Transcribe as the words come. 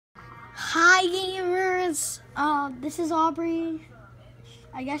Hi gamers, this is Aubrey.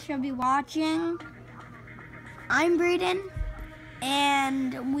 I guess you'll be watching. I'm Braden,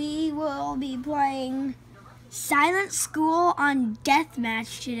 and we will be playing Silent School on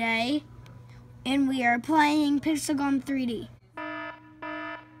Deathmatch today, and we are playing Pixelgun 3D.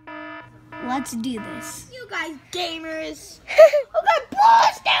 Let's do this. You guys gamers!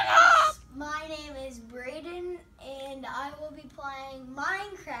 My name is Braden, and I will be playing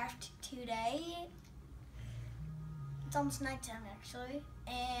Minecraft today. It's almost nighttime, actually.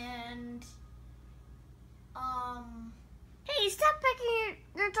 And, Hey, stop picking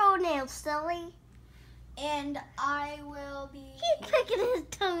your toenails, silly. and I will be... He's picking his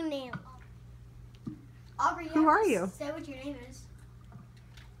toenail. Aubrey, Who are you? Say what your name is.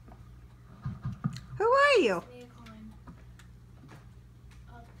 Who are you? Give me a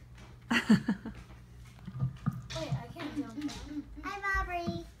coin. Wait, I can't jump down. I'm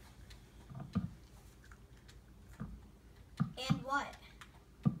Aubrey. And what?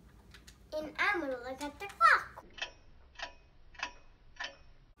 And I'm gonna look at the clock.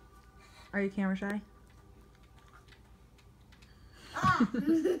 Are you camera shy? Ah!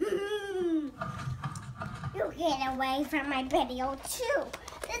 You get away from my video too.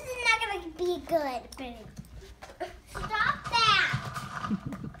 This is not gonna be good video. Stop that!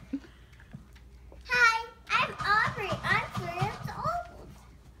 Hi, I'm Aubrey. I'm 3 years old.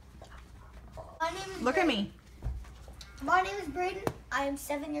 My name is Look at Braden. me. My name is Braden. I am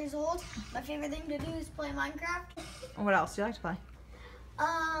 7 years old. My favorite thing to do is play Minecraft. What else do you like to play?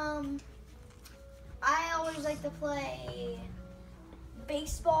 I always like to play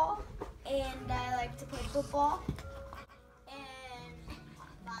baseball, and I like to play football, and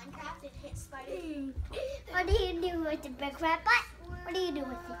Minecraft and hit spiders. What do you do with the big red butt? What do you do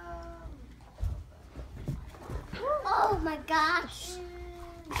with it? Oh my gosh.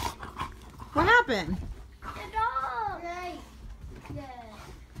 What happened? The dog. Right. Yeah.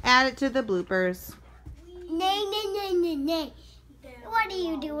 Add it to the bloopers. Nay, nay, nay, nay, nay. What do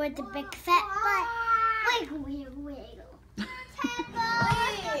you do with the big fat butt? Wiggle, wiggle, wiggle. We're gonna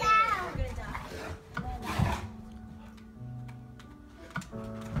die.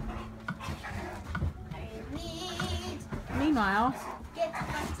 I need Meanwhile, get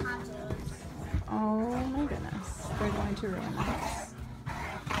potatoes. oh my goodness, they're going to ruin the house.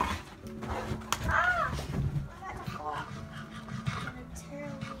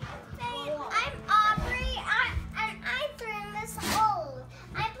 I'm Aubrey. I'm 3 years old.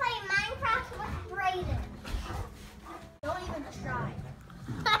 I play Minecraft with Braden. Don't even try.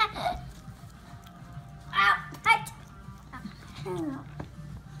 Ow, hut.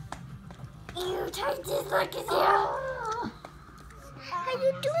 You tried to look at you. How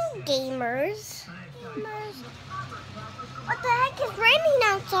you doing, gamers? What the heck is raining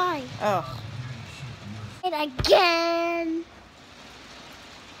outside? Oh, And again.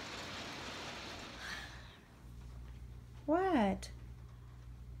 what?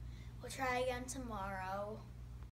 We'll try again tomorrow.